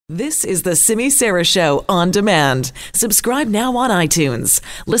This is the Simi Sara Show on demand. Subscribe now on iTunes.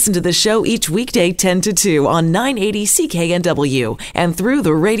 Listen to the show each weekday 10 to 2 on 980 CKNW and through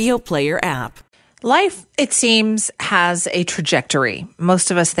the Radio Player app. Life, it seems, has a trajectory. Most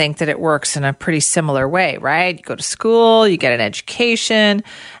of us think that it works in a pretty similar way, right? You go to school, you get an education, and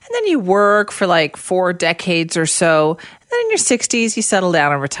then you work for like 4 decades or so. And then in your 60s, you settle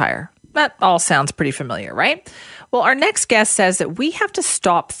down and retire. That all sounds pretty familiar, right? Well, our next guest says that we have to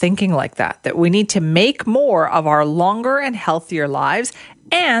stop thinking like that we need to make more of our longer and healthier lives,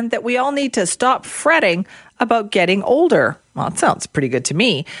 and that we all need to stop fretting about getting older. Well, it sounds pretty good to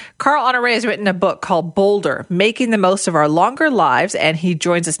me. Carl Honoré has written a book called Bolder, Making the Most of Our Longer Lives, and he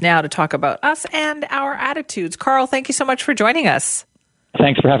joins us now to talk about us and our attitudes. Carl, thank you so much for joining us.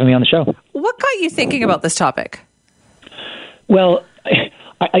 Thanks for having me on the show. What got you thinking about this topic? Well,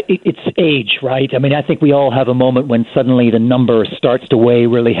 it's age, right? I mean, I think we all have a moment when suddenly the number starts to weigh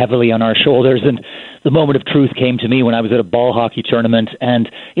really heavily on our shoulders. And the moment of truth came to me when I was at a ball hockey tournament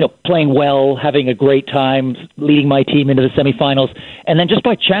and, playing well, having a great time, leading my team into the semifinals. And then just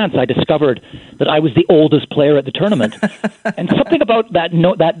by chance, I discovered that I was the oldest player at the tournament. And something about that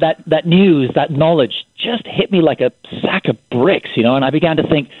news, that knowledge just hit me like a sack of bricks, and I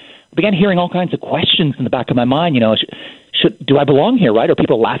began hearing all kinds of questions in the back of my mind, do I belong here, right? Are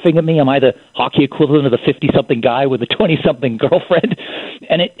people laughing at me? Am I the hockey equivalent of the 50-something guy with a 20-something girlfriend?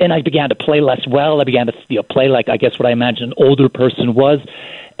 And I began to play less well. I began to play like, I guess, what I imagined an older person was.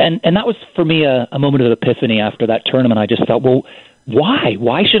 And that was, for me, a moment of epiphany after that tournament. I just thought, well, why?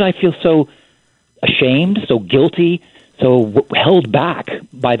 Why should I feel so ashamed, so guilty, so held back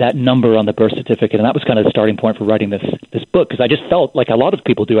by that number on the birth certificate? And that was kind of the starting point for writing this book, because I just felt, like a lot of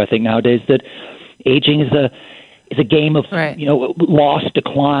people do, I think, nowadays, that aging is a game of, loss,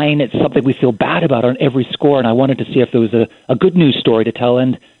 decline. It's something we feel bad about on every score. And I wanted to see if there was a good news story to tell.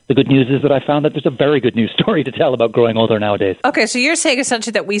 And the good news is that I found that there's a very good news story to tell about growing older nowadays. Okay, so you're saying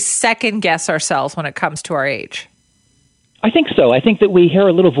essentially that we second guess ourselves when it comes to our age. I think so. I think that we hear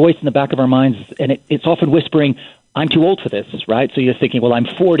a little voice in the back of our minds, and it's often whispering, I'm too old for this, right? So you're thinking, well, I'm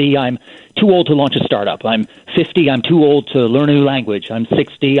 40, I'm too old to launch a startup. I'm 50, I'm too old to learn a new language. I'm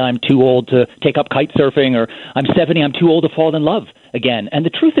 60, I'm too old to take up kite surfing. Or I'm 70, I'm too old to fall in love again. And the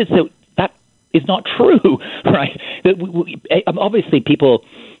truth is that is not true, right? Obviously, people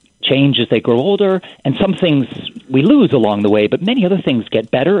change as they grow older, and some things we lose along the way, but many other things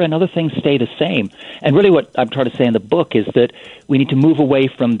get better and other things stay the same. And really what I'm trying to say in the book is that we need to move away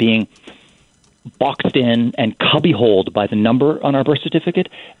from being boxed in and cubbyholed by the number on our birth certificate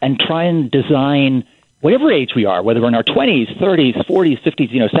and try and design, whatever age we are, whether we're in our 20s, 30s, 40s,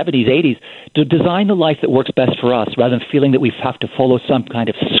 50s, 70s, 80s, to design the life that works best for us rather than feeling that we have to follow some kind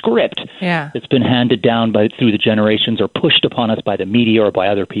of script that's been handed down through the generations or pushed upon us by the media or by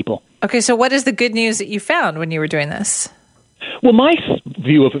other people. Okay, so what is the good news that you found when you were doing this? Well, my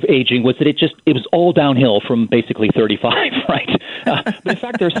view of aging was that it was all downhill from basically 35, right? But in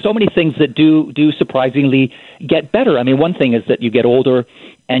fact, there's so many things that do surprisingly get better. I mean, one thing is that you get older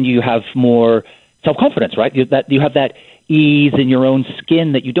and you have more self-confidence, right? You have that ease in your own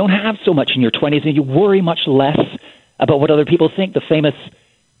skin that you don't have so much in your 20s, and you worry much less about what other people think. The famous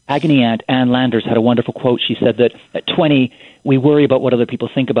agony aunt, Ann Landers, had a wonderful quote. She said that at 20, we worry about what other people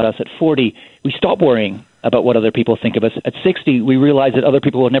think about us. At 40, we stop worrying about what other people think of us. At 60, we realize that other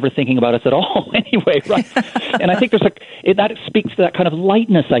people are never thinking about us at all anyway, right? And I think that speaks to that kind of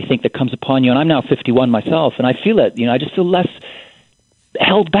lightness, I think, that comes upon you. And I'm now 51 myself, and I feel it. I just feel less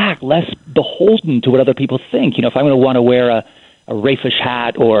held back, less beholden to what other people think. If I'm going to want to wear a raffish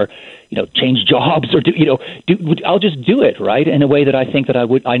hat or, change jobs or I'll just do it, right? In a way that I think that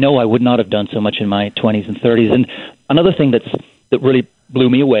I know I would not have done so much in my 20s and 30s. And another thing that really blew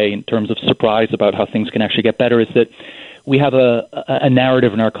me away in terms of surprise about how things can actually get better is that we have a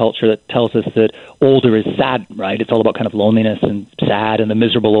narrative in our culture that tells us that older is sad, right? It's all about kind of loneliness and sad and the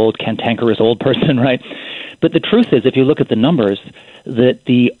miserable old cantankerous old person, right? But the truth is, if you look at the numbers, that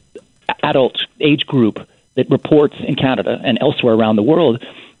the adult age group that reports in Canada and elsewhere around the world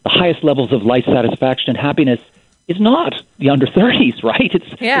the highest levels of life satisfaction and happiness is not the under 30s, right? It's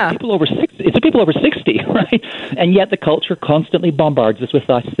people over 60. It's the people over 60, right? And yet the culture constantly bombards us with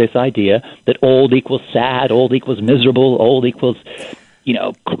this idea that old equals sad, old equals miserable, old equals,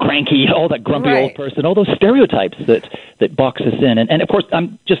 cranky, all that grumpy old person, all those stereotypes that box us in. And of course,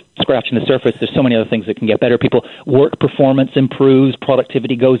 I'm just scratching the surface. There's so many other things that can get better. Work performance improves,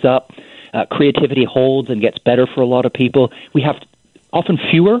 productivity goes up, creativity holds and gets better for a lot of people. We have often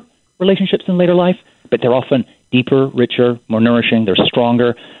fewer relationships in later life, but they're often deeper, richer, more nourishing, they're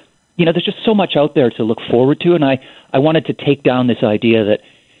stronger. There's just so much out there to look forward to, and I wanted to take down this idea that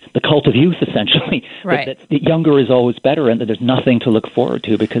the cult of youth, essentially. Right. That younger is always better, and that there's nothing to look forward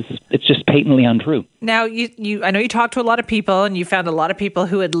to because it's just patently untrue. Now, I know you talked to a lot of people, and you found a lot of people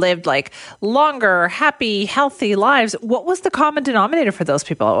who had lived like longer, happy, healthy lives. What was the common denominator for those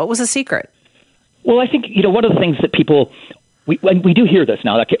people? What was the secret? Well, I think, one of the things that people, we do hear this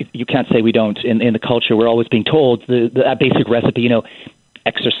now. You can't say we don't. In the culture, we're always being told that basic recipe,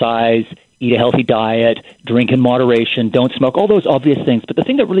 exercise, eat a healthy diet, drink in moderation, don't smoke, all those obvious things. But the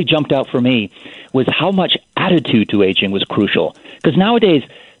thing that really jumped out for me was how much attitude to aging was crucial. Because nowadays,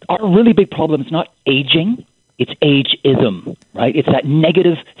 our really big problem is not aging, it's ageism, right? It's that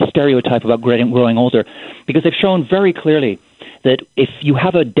negative stereotype about growing older. Because they've shown very clearly that if you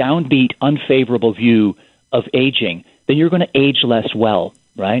have a downbeat, unfavorable view of aging, then you're going to age less well,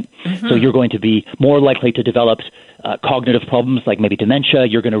 right? Mm-hmm. So you're going to be more likely to develop cognitive problems like maybe dementia.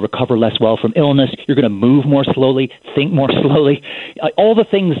 You're going to recover less well from illness. You're going to move more slowly, think more slowly. All the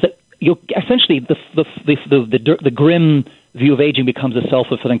things that essentially the grim view of aging becomes a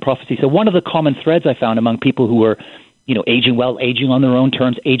self-fulfilling prophecy. So one of the common threads I found among people who were, aging well, aging on their own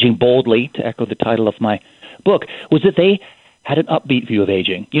terms, aging boldly, to echo the title of my book, was that they had an upbeat view of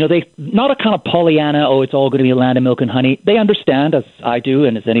aging. They not a kind of Pollyanna, it's all going to be a land of milk and honey. They understand, as I do,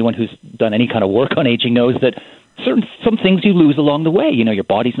 and as anyone who's done any kind of work on aging knows, that some things you lose along the way. Your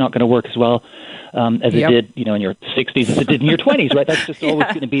body's not going to work as well as it did, in your 60s as it did in your 20s, right? That's just always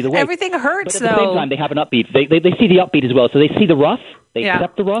going to be the way. Everything hurts, but at the same time, they have an upbeat. They see the upbeat as well. So they see the rough, they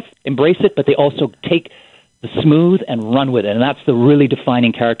accept the rough, embrace it, but they also take the smooth and run with it. And that's the really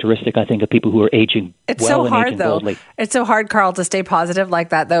defining characteristic, I think, of people who are aging It's well so and hard, aging though. boldly. It's so hard, Carl, to stay positive like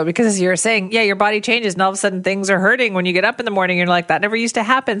that, though, because as you're saying, your body changes and all of a sudden things are hurting when you get up in the morning. You're like, that never used to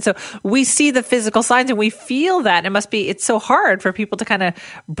happen. So we see the physical signs and we feel that. It's so hard for people to kind of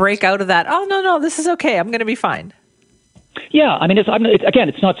break out of that. Oh, no, this is okay. I'm going to be fine. Yeah,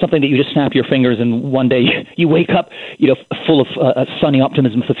 it's not something that you just snap your fingers and one day you wake up, full of sunny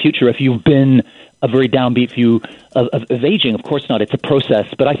optimism for the future. If you've been a very downbeat view of aging, of course not. It's a process.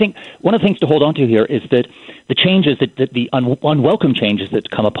 But I think one of the things to hold on to here is that the changes, that the unwelcome changes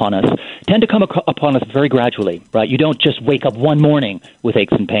that come upon us, tend to come upon us very gradually, right? You don't just wake up one morning with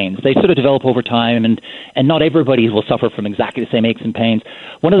aches and pains. They sort of develop over time, and not everybody will suffer from exactly the same aches and pains.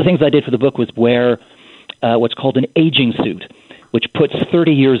 One of the things I did for the book was wear what's called an aging suit, which puts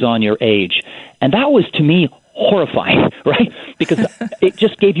 30 years on your age. And that was, to me, horrifying, right? Because it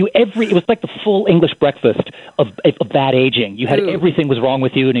just gave you it was like the full English breakfast of bad aging. You had everything was wrong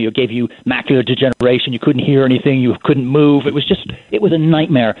with you, and it gave you macular degeneration. You couldn't hear anything. You couldn't move. It was a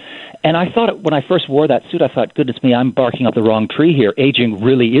nightmare. And I thought when I first wore that suit, I thought, goodness me, I'm barking up the wrong tree here. Aging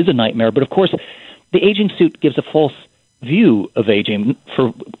really is a nightmare. But of course, the aging suit gives a false view of aging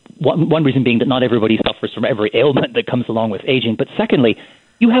for one reason being that not everybody suffers from every ailment that comes along with aging. But secondly,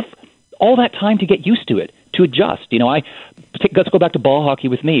 you have all that time to get used to it, to adjust. Let's go back to ball hockey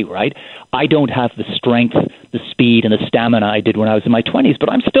with me, right? I don't have the strength, the speed, and the stamina I did when I was in my 20s, but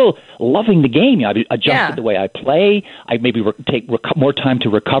I'm still loving the game. I've adjusted the way I play. I maybe take more time to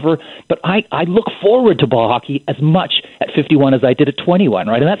recover, but I look forward to ball hockey as much at 51 as I did at 21,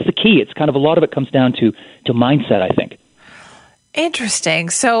 right? And that's the key. It's kind of a lot of it comes down to mindset, I think. Interesting.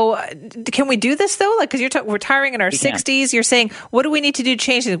 So can we do this, though? Because you're retiring in our 60s. You're saying, what do we need to do to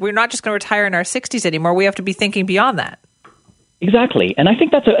change things? We're not just going to retire in our 60s anymore. We have to be thinking beyond that. Exactly. And I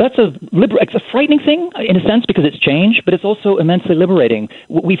think it's a frightening thing in a sense because it's change, but it's also immensely liberating.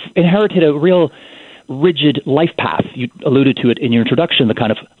 We've inherited a real rigid life path. You alluded to it in your introduction, the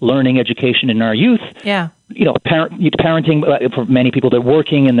kind of learning education in our youth. Yeah. Parenting for many people, they're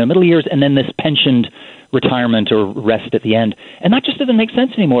working in their middle years, and then this pensioned retirement or rest at the end. And that just doesn't make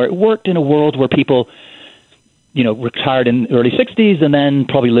sense anymore. It worked in a world where people, retired in the early 60s and then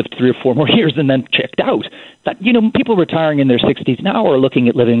probably lived 3 or 4 more years and then checked out. That, people retiring in their 60s now are looking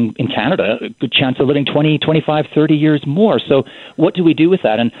at living in Canada, a good chance of living 20, 25, 30 years more. So what do we do with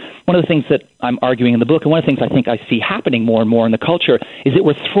that? And one of the things that I'm arguing in the book, and one of the things I think I see happening more and more in the culture, is that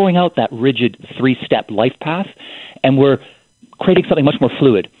we're throwing out that rigid 3-step life path, and we're creating something much more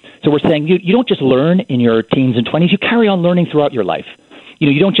fluid. So we're saying you don't just learn in your teens and 20s, you carry on learning throughout your life.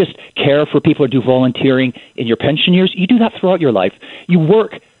 You don't just care for people or do volunteering in your pension years. You do that throughout your life. You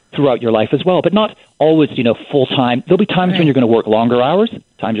work throughout your life as well, but not always, full-time. There'll be times when you're going to work longer hours,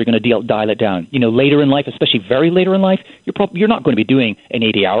 times you're going to dial it down. Later in life, especially very later in life, you're not going to be doing an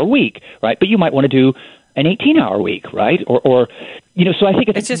 80-hour week, right? But you might want to do an 18-hour week, right? Or so I think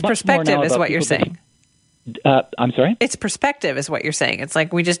it's just perspective is what you're saying. I'm sorry? It's perspective is what you're saying. It's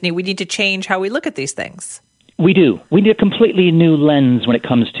like we need to change how we look at these things. We do. We need a completely new lens when it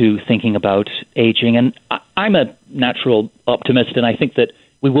comes to thinking about aging. And I'm a natural optimist, and I think that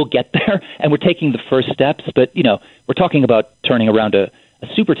we will get there, and we're taking the first steps. But, we're talking about turning around a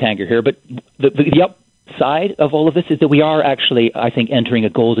super tanker here. But the upside of all of this is that we are actually, I think, entering a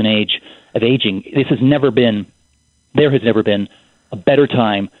golden age of aging. There has never been a better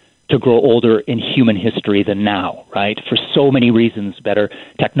time to grow older in human history than now, right? For so many reasons, better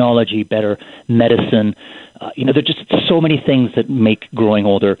technology, better medicine. There are just so many things that make growing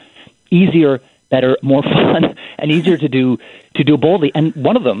older easier, better, more fun, and easier to do boldly. And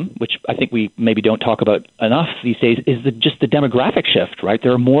one of them, which I think we maybe don't talk about enough these days, is just the demographic shift, right?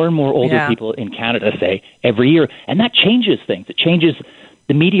 There are more and more older people in Canada, say, every year, and that changes things. It changes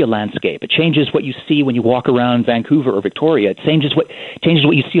the media landscape. It changes what you see when you walk around Vancouver or Victoria. It changes what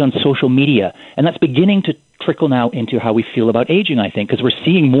you see on social media. And that's beginning to trickle now into how we feel about aging, I think, because we're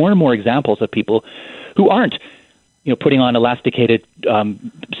seeing more and more examples of people who aren't, putting on elasticated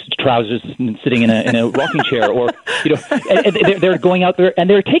trousers and sitting in a rocking chair, or, they're going out there and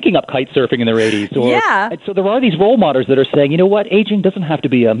they're taking up kite surfing in their 80s. And so there are these role models that are saying, you know what, aging doesn't have to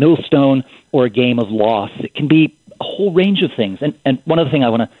be a millstone or a game of loss. It can be a whole range of things. And one other thing I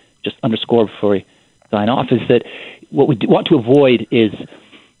want to just underscore before we sign off is that what we want to avoid is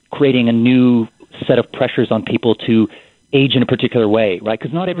creating a new set of pressures on people to age in a particular way, right?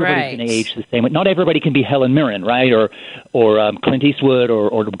 Because not everybody's going to age the same way. Not everybody can be Helen Mirren, right? Or Clint Eastwood,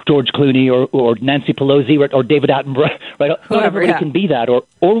 or George Clooney, or Nancy Pelosi, or David Attenborough, right? Not everybody can be that, or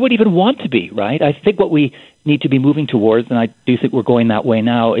would even want to be, right? I think what we need to be moving towards, and I do think we're going that way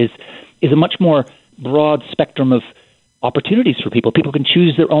now, is a much more broad spectrum of opportunities for people. People can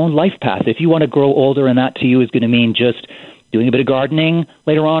choose their own life path. If you want to grow older and that to you is going to mean just doing a bit of gardening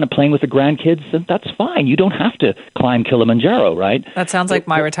later on and playing with the grandkids, then that's fine. You don't have to climb Kilimanjaro, right? That sounds like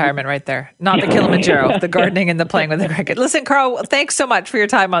my retirement right there. Not the Kilimanjaro, the gardening and the playing with the grandkids. Listen, Carl, thanks so much for your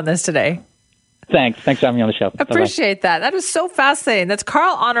time on this today. Thanks for having me on the show. Appreciate that. That is so fascinating. That's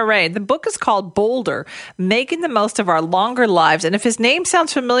Carl Honoré. The book is called Bolder, Making the Most of Our Longer Lives. And if his name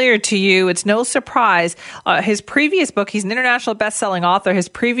sounds familiar to you, it's no surprise. His previous book, he's an international best-selling author. His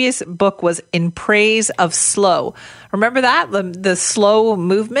previous book was In Praise of Slow. Remember that? The slow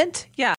movement? Yeah.